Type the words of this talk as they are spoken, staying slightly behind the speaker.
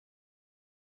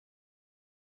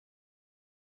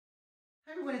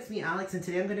Hi everyone, it's me Alex, and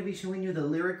today I'm going to be showing you the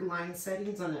lyric line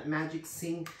settings on that Magic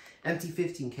Sing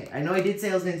MT-15K. I know I did say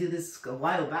I was going to do this a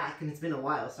while back, and it's been a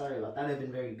while. Sorry about that. I've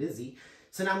been very busy.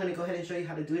 So now I'm going to go ahead and show you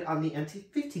how to do it on the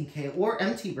MT-15K or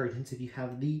MT versions if you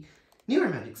have the newer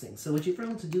Magic Sing. So what you're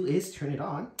going to do is turn it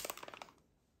on.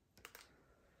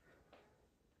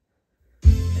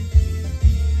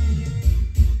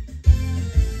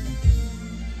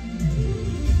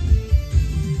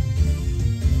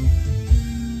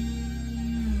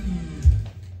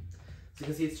 So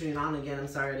you can see it's turning on again. I'm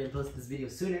sorry I didn't post this video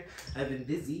sooner. I've been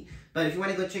busy. But if you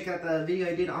want to go check out the video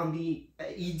I did on the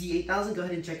ED8000, go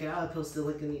ahead and check it out. I'll post the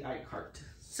link in the iCard.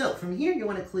 So from here, you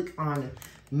want to click on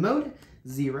Mode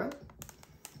 0.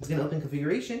 It's going to open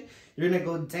configuration. You're going to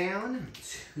go down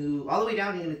to, all the way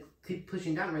down, you're going to keep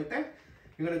pushing down right there.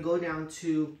 You're going to go down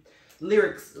to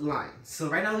lyrics line. So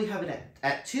right now we have it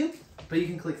at 2, but you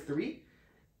can click 3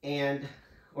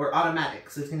 or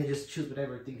automatic. So it's going to just choose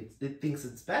whatever it thinks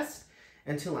it's best.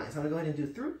 And 2 lines. So I'm going to go ahead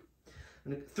and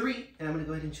do 3, and I'm going to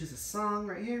go ahead and choose a song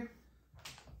right here.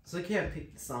 So I can't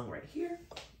pick the song right here.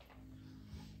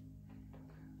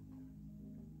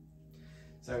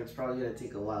 Sorry, it's probably going to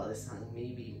take a while this time.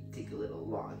 Maybe take a little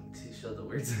long to show the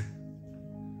words.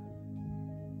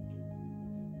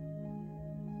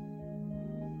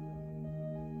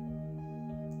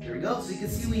 There we go. So you can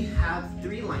see we have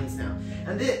 3 lines now.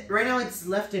 And right now it's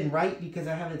left and right because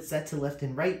I have it set to left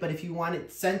and right. But if you want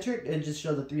it centered and just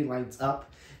show the 3 lines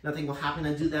up, nothing will happen.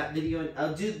 I'll do that video.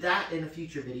 I'll do that in a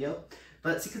future video.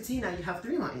 But so you can see now you have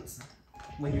 3 lines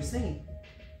when you're singing.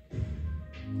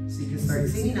 So you can start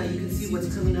singing. Now you can see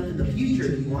what's coming up in the future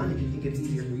if you want, if you think it's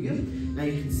easier for you. Now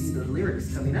you can see the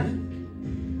lyrics coming up.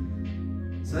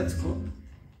 So that's cool.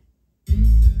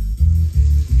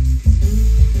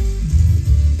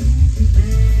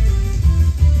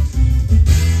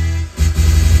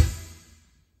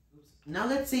 Now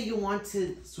let's say you want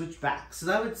to switch back. So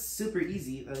that was super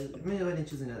easy. I'm going to go ahead and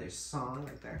choose another song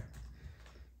right there.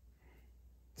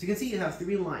 So you can see you have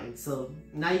 3 lines. So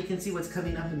now you can see what's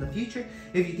coming up in the future.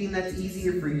 If you think that's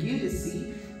easier for you to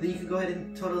see, then you can go ahead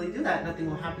and totally do that. Nothing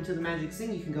will happen to the Magic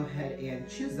Sing. You can go ahead and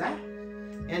choose that.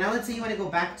 And now let's say you want to go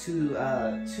back to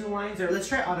 2 lines, or let's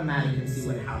try automatic and see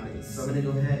what happens. So I'm going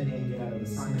to go ahead and get out of the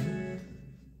song.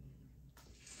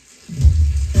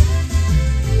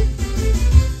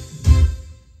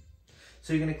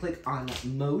 So you're going to click on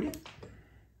Mode.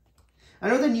 I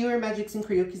know the newer Magic Sing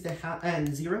Karaoke's that have,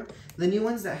 and 0, the new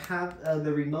ones that have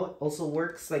the remote also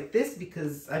works like this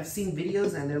because I've seen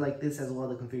videos and they're like this as well,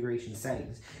 the configuration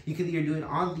settings. You can either do it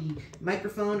on the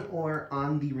microphone or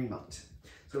on the remote.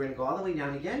 So we're going to go all the way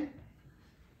down again.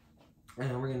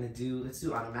 And we're going to do, let's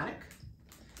do automatic.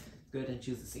 Go ahead and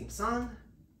choose the same song.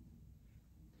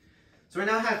 So right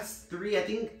now I have 3, I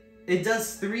think, it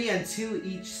does 3 and 2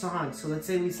 each song. So let's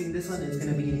say we sing this one, it's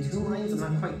going to be in 2 lines. I'm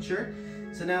not quite sure.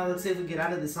 So now let's say if we get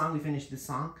out of the song, we finish this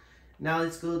song. Now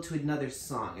let's go to another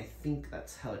song. I think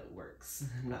that's how it works.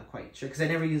 I'm not quite sure because I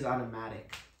never use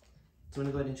automatic. So I'm going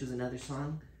to go ahead and choose another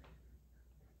song.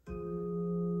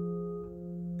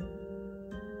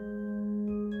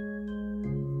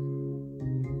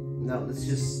 No, it's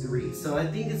just 3. So I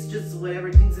think it's just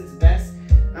whatever thinks it's best.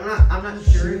 I'm not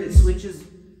sure if it switches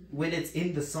when it's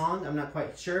in the song. I'm not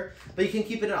quite sure, but you can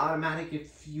keep it at automatic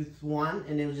if you want,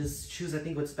 and it'll just choose I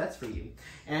think what's best for you.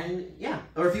 And yeah,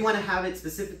 or if you want to have it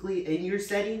specifically in your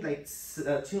setting, like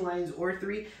 2 lines or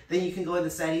 3, then you can go in the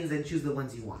settings and choose the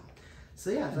ones you want. So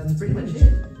yeah, that's pretty much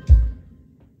it.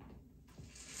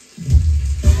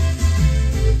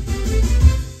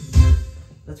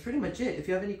 That's pretty much it. If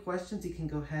you have any questions, you can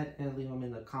go ahead and leave them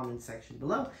in the comment section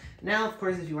below. Now, of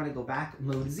course, if you want to go back,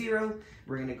 Mode 0,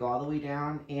 we're going to go all the way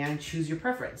down and choose your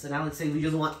preference. So now let's say we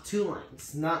just want 2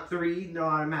 lines, not 3, no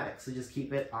automatic. So just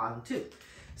keep it on 2.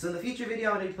 So in the future video,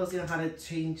 I'm going to be posting on how to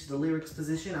change the lyrics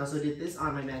position. I also did this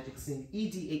on my Magic Sing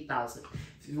ED8000.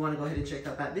 If you want to go ahead and check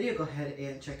out that video, go ahead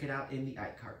and check it out in the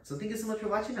iCard. So thank you so much for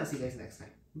watching. I'll see you guys next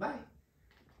time. Bye.